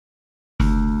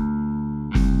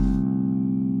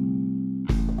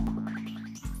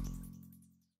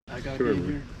I gotta be in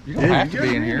here. You don't have to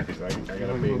be in here. I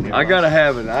gotta be in here. I gotta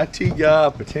have an IT guy,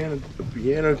 a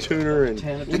piano tuner, and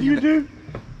what do you do?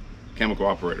 Chemical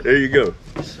operator. There you go.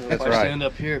 So That's if I right. stand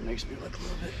up here, it makes me look a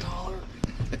little bit taller.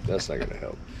 That's not gonna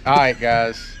help. All right,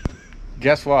 guys.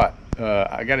 Guess what?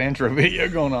 I got an intro video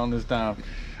going on this time.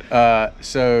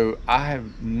 So I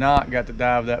have not got to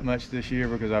dive that much this year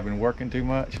because I've been working too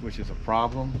much, which is a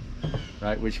problem,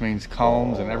 right? Which means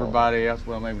Combs and everybody else,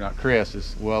 well, maybe not Chris,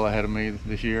 is well ahead of me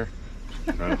this year.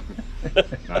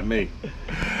 Not me.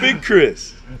 Big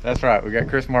Chris. That's right. We got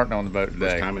Chris Martin on the boat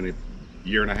today. First time in a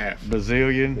year and a half.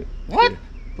 Bazillion. What?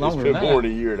 Longer It's than been more that.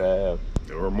 than a year and a half.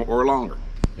 Or longer.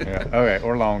 Yeah. Okay,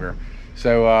 or longer.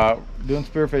 So doing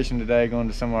spearfishing today, going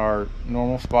to some of our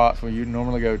normal spots where you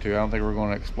normally go to. I don't think we're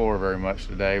going to explore very much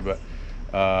today, but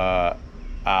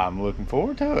I'm looking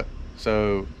forward to it.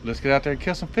 So let's get out there and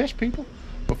kill some fish, people,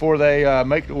 before they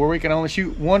make it where we can only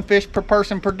shoot one fish per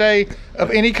person per day of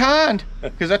any kind,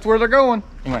 because that's where they're going.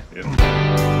 Anyway. Yeah.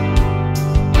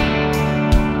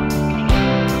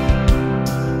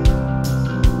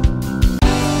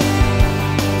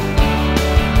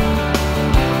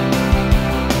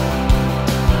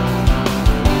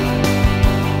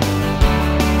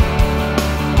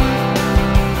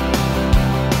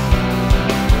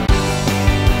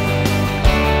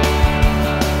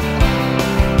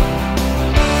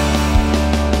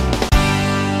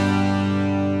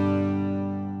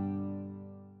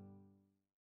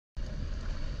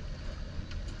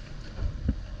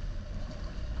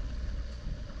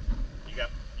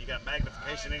 You got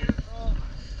magnification in it?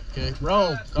 Okay,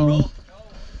 roll.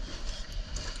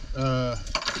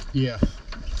 Yeah.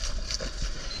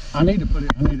 I need to put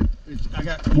it. I need to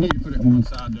put it on one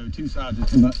side though. Two sides is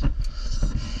too much.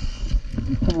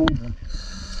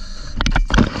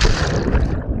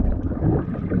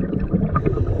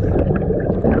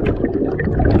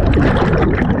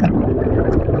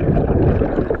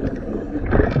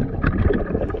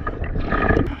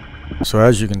 So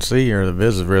as you can see here, the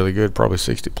viz is really good, probably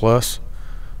 60 plus,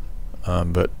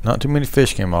 but not too many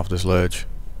fish came off this ledge.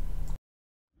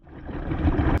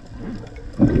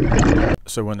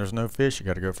 So when there's no fish, you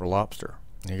got to go for lobster.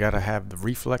 You got to have the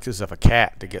reflexes of a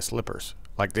cat to get slippers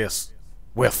like this.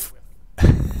 Whiff.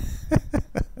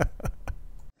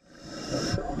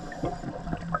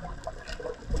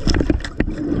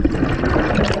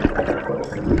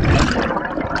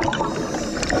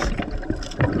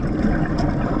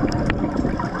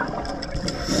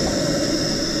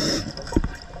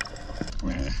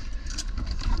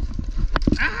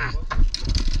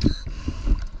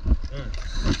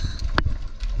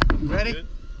 Ready?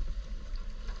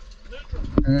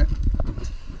 All right.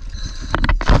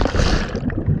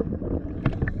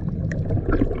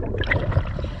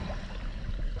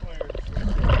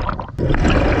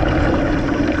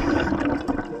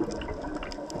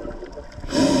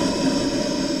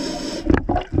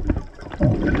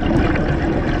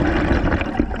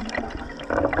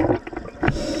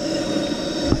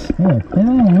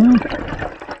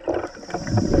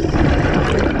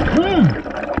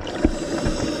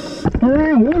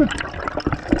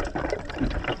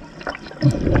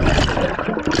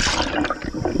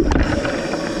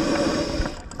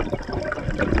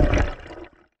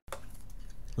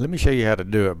 Let me show you how to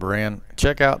do it, Bren.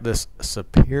 Check out this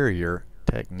superior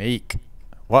technique.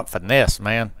 What finesse,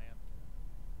 man.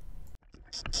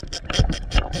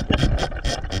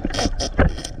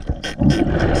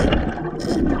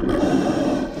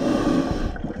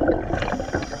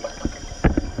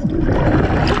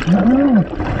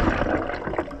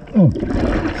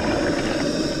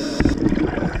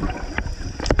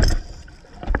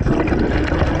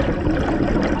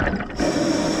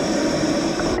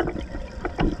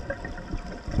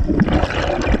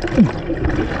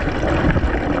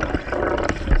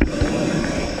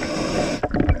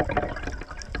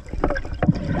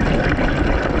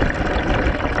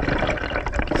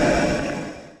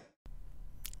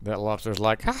 That lobster's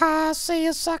like, ha ha, see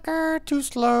you sucker, too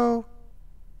slow.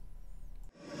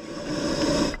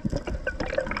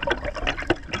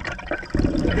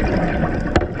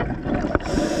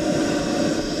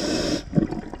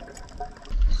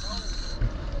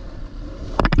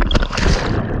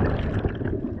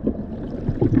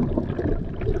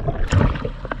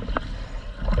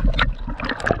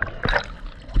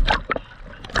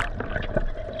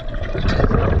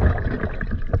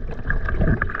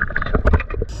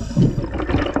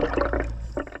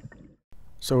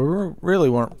 So we really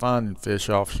weren't finding fish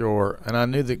offshore, and I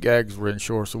knew that gags were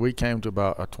inshore, so we came to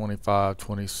about a 25,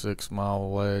 26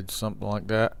 mile ledge, something like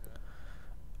that.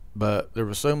 But there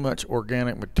was so much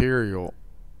organic material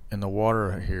in the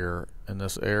water here in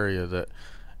this area that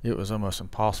it was almost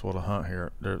impossible to hunt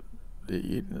here.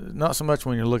 Not so much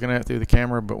when you're looking at it through the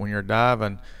camera, but when you're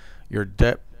diving, your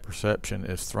depth perception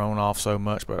is thrown off so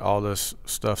much, but all this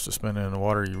stuff suspended in the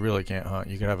water, you really can't hunt.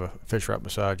 You could have a fish right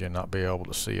beside you and not be able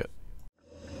to see it.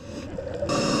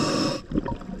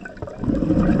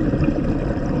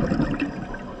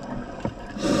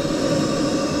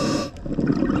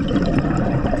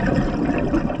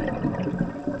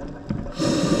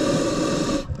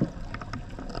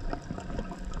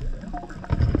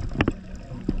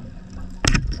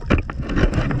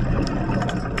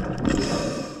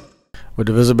 With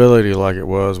the visibility like it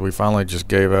was, we finally just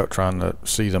gave up trying to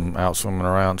see them out swimming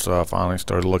around, so I finally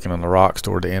started looking in the rocks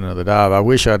toward the end of the dive. I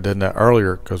wish I'd done that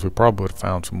earlier, because we probably would have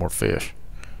found some more fish.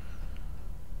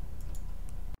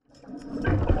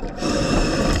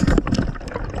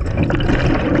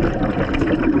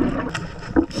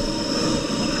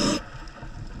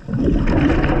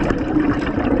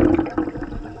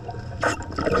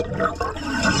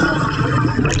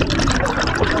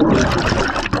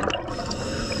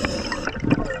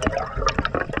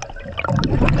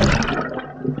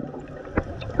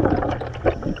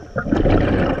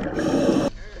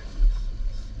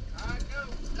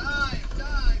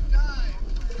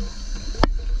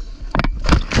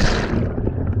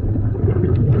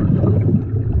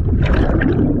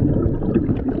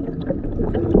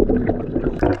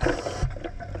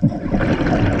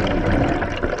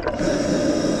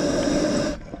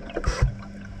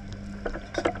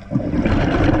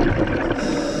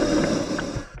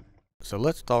 So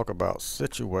let's talk about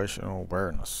situational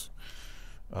awareness.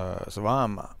 So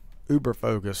I'm uber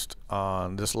focused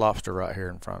on this lobster right here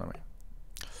in front of me.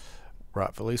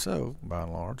 Rightfully so, by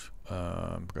and large,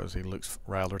 because he looks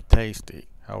rather tasty.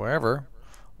 However,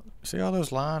 see all those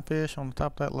lionfish on the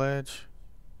top of that ledge?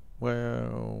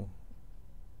 Well,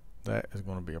 that is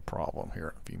going to be a problem here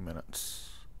in a few minutes.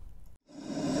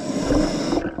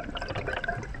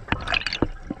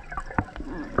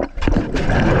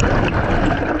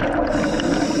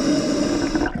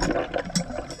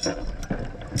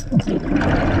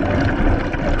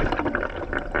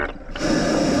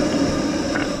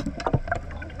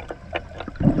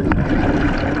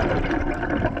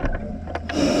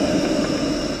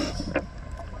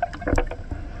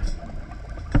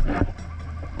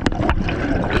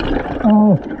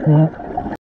 Oh, yeah.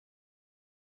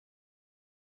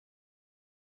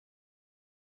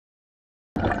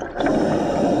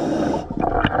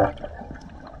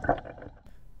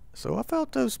 So I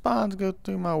felt those spines go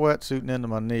through my wetsuit and into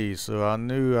my knees, so I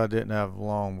knew I didn't have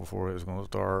long before it was going to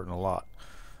start hurting a lot.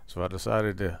 So I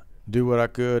decided to do what I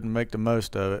could and make the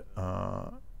most of it.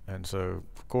 And so,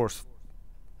 of course,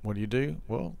 what do?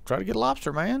 Well, try to get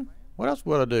lobster, man. What else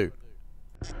would I do?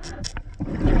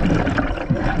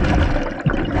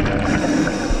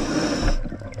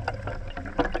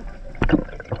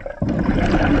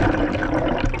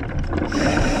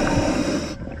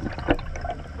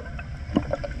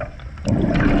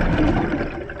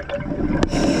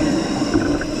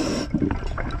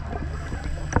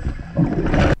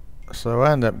 So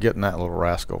I ended up getting that little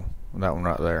rascal, that one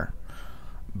right there.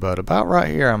 But about right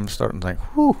here, I'm starting to think,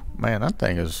 whew, man,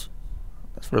 that's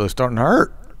really starting to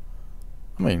hurt.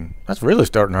 I mean, that's really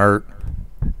starting to hurt.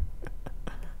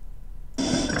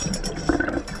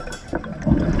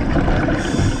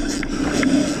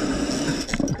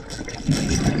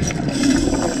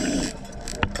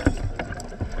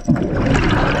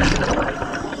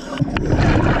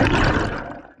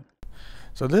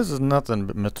 So this is nothing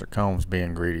but Mr. Combs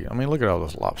being greedy. I mean, look at all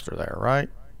this lobster there, right?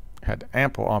 Had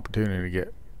ample opportunity to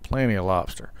get plenty of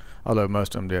lobster, although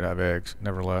most of them did have eggs,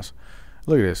 nevertheless.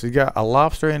 Look at this. He's got a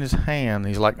lobster in his hand.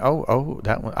 He's like, oh,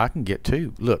 that one, I can get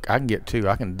two. Look, I can get two.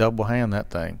 I can double hand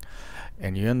that thing.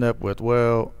 And you end up with,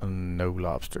 well, no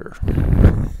lobster.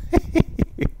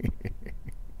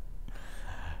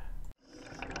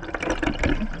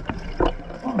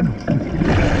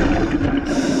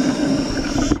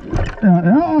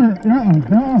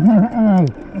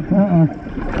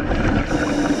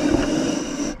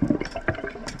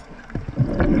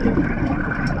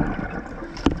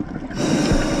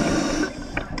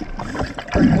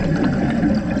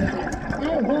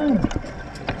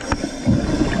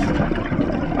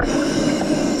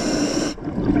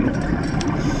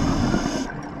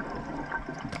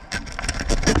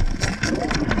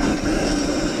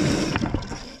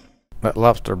 That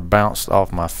lobster bounced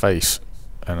off my face,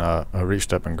 and I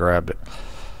reached up and grabbed it.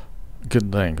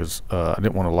 Good thing, because I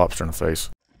didn't want a lobster in the face.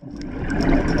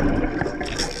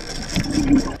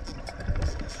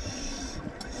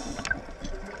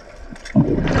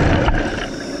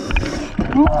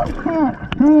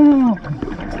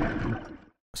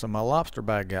 So my lobster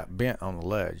bag got bent on the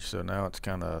ledge, so now it's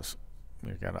kind of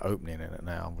opening in it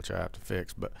now, which I have to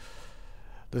fix. But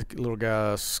this little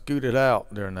guy scooted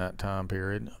out during that time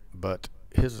period, but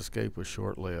his escape was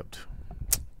short-lived.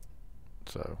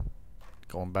 So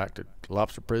going back to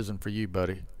lobster prison for you,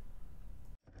 buddy.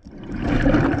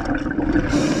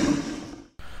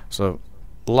 So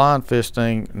lionfish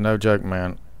thing, no joke,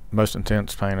 man. Most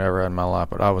intense pain I ever had in my life,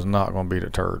 but I was not going to be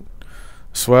deterred.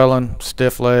 Swelling,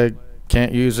 stiff leg,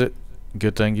 can't use it.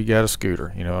 Good thing you got a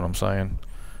scooter, you know what I'm saying?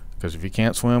 Because if you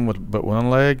can't swim with but one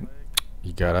leg,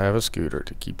 you got to have a scooter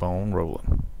to keep on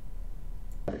rolling.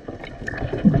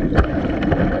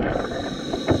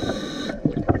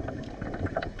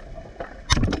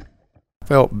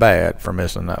 Felt bad for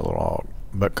missing that little hog,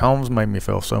 but Combs made me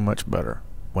feel so much better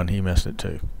when he missed it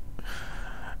too.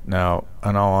 Now,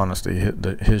 in all honesty,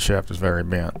 his shaft is very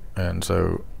bent, and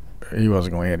so he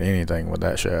wasn't going to hit anything with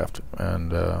that shaft,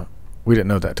 and we didn't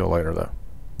know that till later though.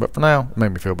 But for now, it made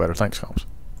me feel better. Thanks, Combs.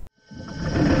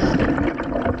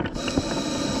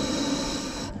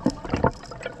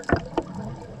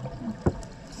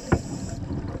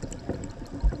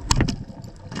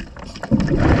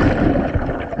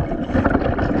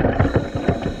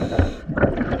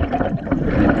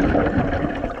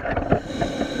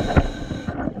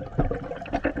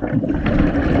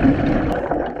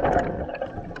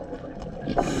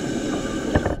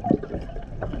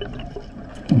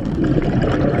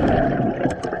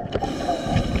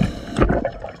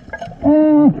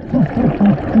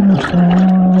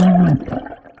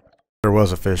 There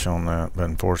was a fish on that, but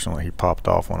unfortunately he popped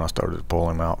off when I started to pull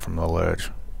him out from the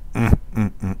ledge.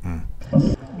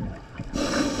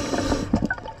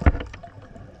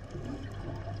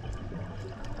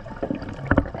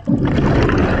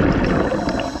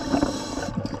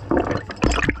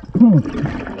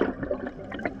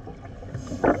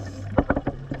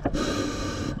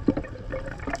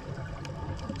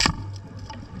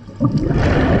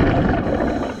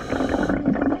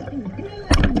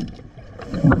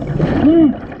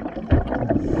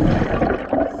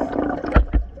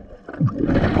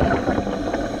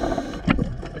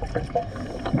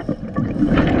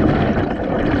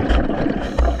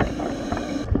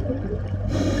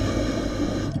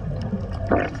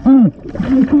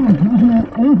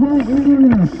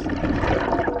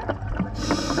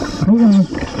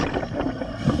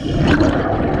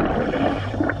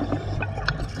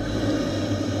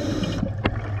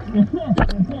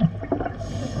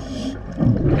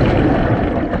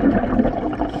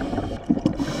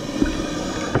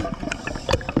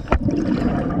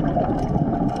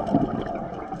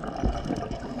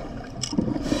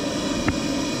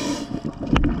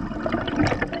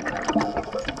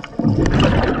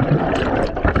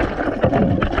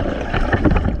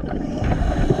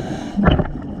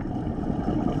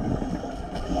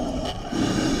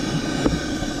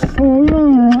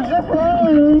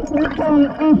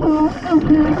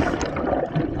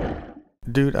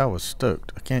 Dude, I was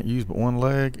stoked. I can't use but one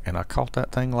leg, and I caught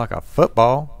that thing like a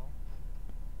football.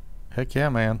 Heck yeah,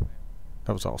 man.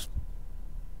 That was awesome.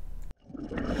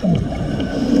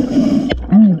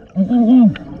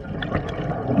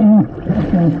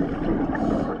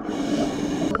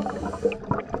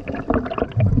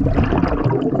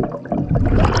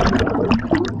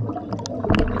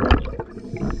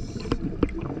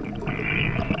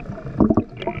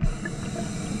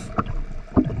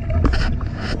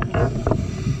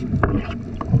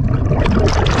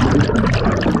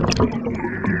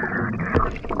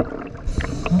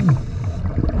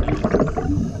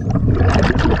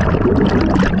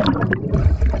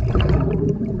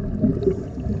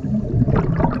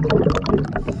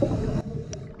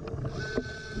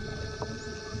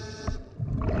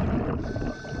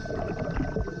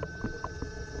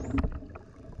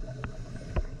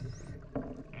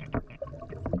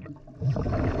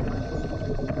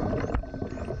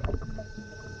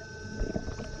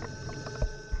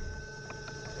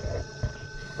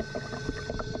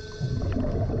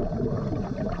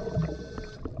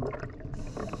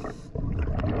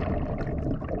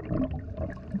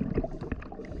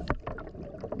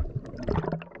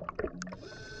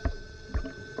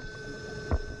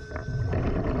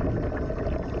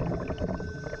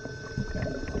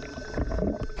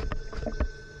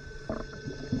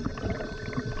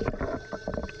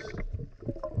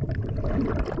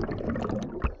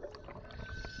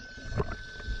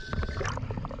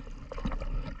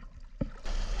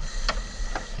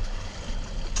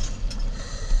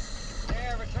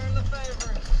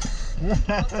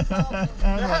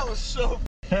 That was so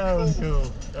That was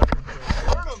cool.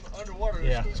 Burn them underwater.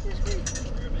 Yeah. Squeeze, squeeze,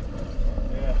 squeeze.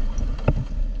 Yeah.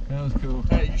 That was cool.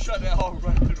 Hey, you shot that hog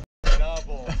right through the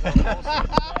eyeball.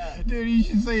 Dude, you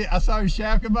should see it. I saw your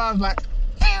shaft come by. I was like,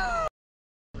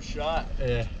 Shot.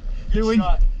 yeah. Good Dude,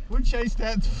 shot. we chased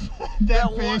that That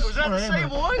fish one- was that the forever. same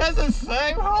one? That's the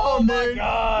same hole, Oh my dude.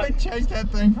 God. We chased that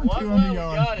thing for Well, I'm 200 glad we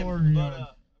yards, got him, 400 but, yards.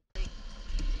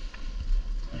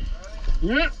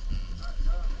 Yeah.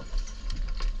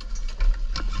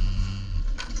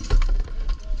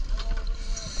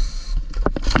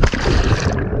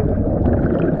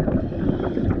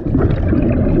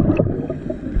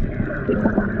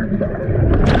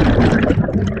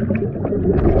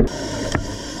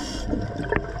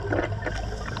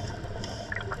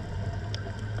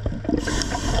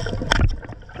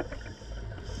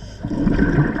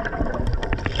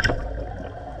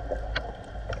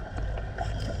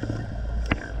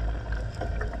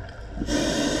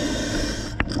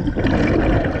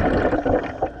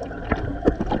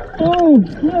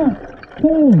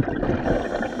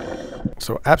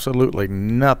 So absolutely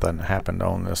nothing happened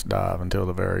on this dive until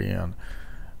the very end.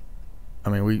 I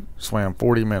mean, we swam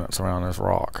 40 minutes around this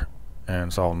rock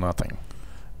and saw nothing.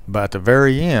 But at the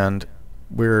very end,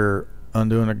 we're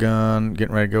undoing a gun,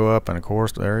 getting ready to go up, and of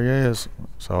course there he is.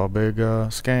 Saw a big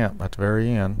scamp at the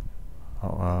very end.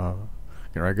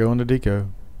 Getting ready to go into deco.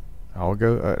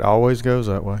 It always goes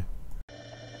that way.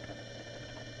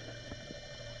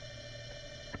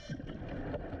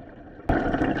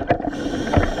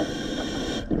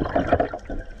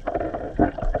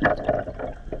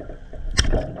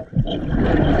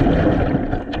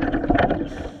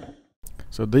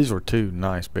 So these were two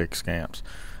nice big scamps,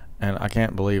 and I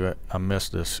can't believe it. I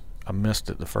missed this. I missed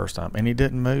it the first time, and he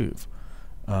didn't move.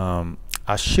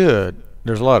 I should.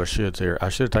 There's a lot of shoulds here. I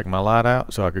should have taken my light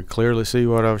out so I could clearly see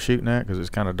what I was shooting at, because it's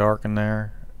kind of dark in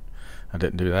there. I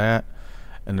didn't do that.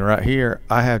 And right here,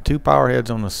 I have two power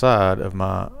heads on the side of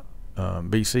my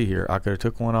BC here. I could have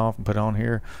took one off and put it on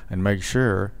here and made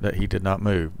sure that he did not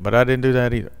move, but I didn't do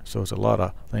that either. So it's a lot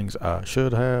of things I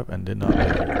should have and did not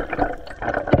do.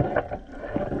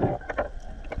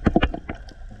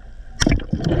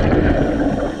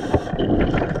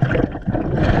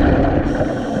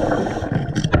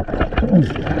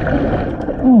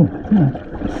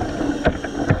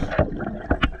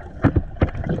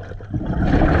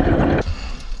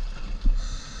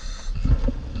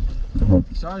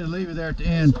 Sorry to leave you there at the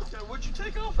end. Okay, what'd you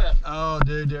take off at? Oh,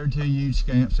 dude, there are two huge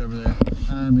scamps over there.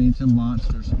 I mean, some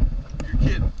monsters. You're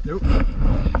kidding. Nope.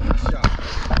 Shot.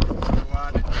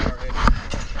 Why didn't you already?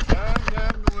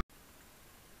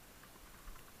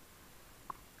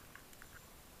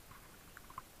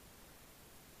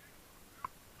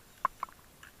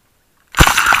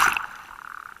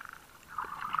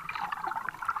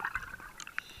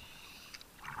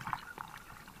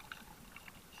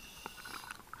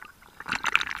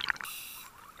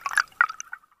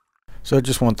 So I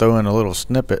just want to throw in a little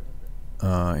snippet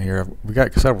here. We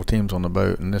got several teams on the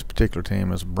boat, and this particular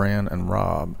team is Bren and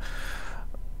Rob.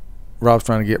 Rob's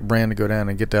trying to get Bren to go down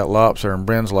and get that lobster, and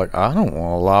Bren's like, I don't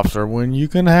want a lobster when you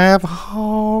can have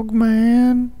hog,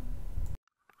 man.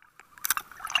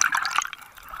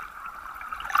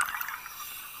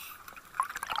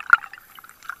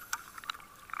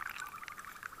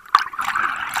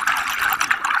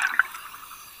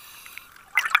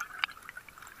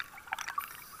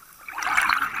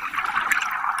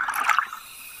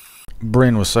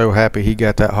 Bren was so happy he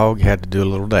got that hog, he had to do a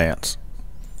little dance.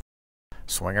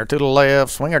 Swing her to the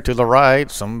left, swing her to the right.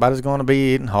 Somebody's going to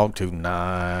be eating hog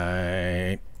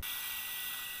tonight.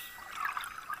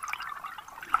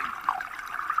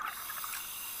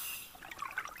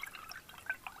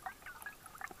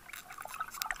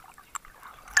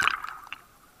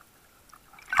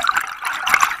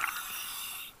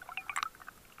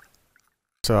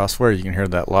 So I swear you can hear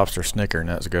that lobster snickering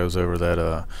as it goes over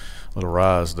that little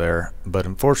rise there. But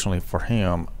unfortunately for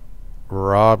him,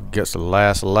 Rob gets the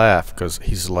last laugh because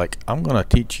he's like, I'm going to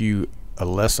teach you a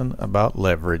lesson about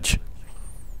leverage.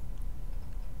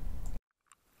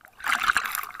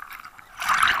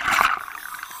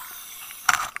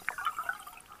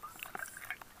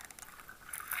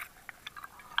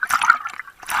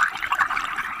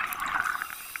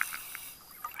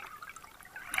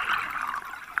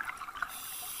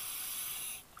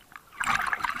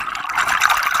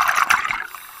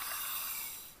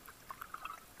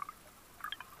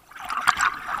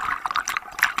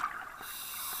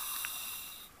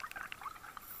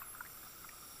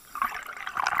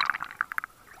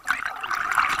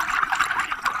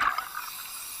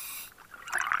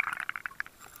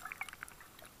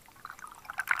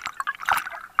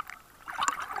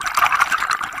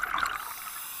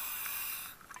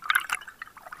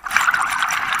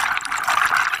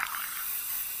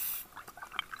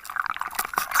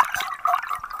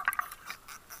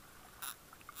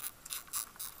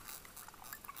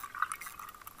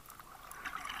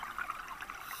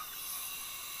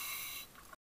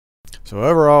 So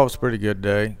overall, it's a pretty good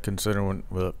day considering when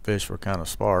the fish were kind of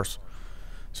sparse.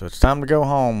 So it's time to go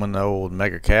home in the old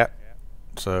Mega Cat.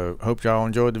 So hope y'all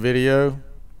enjoyed the video.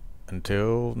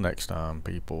 Until next time,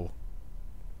 people.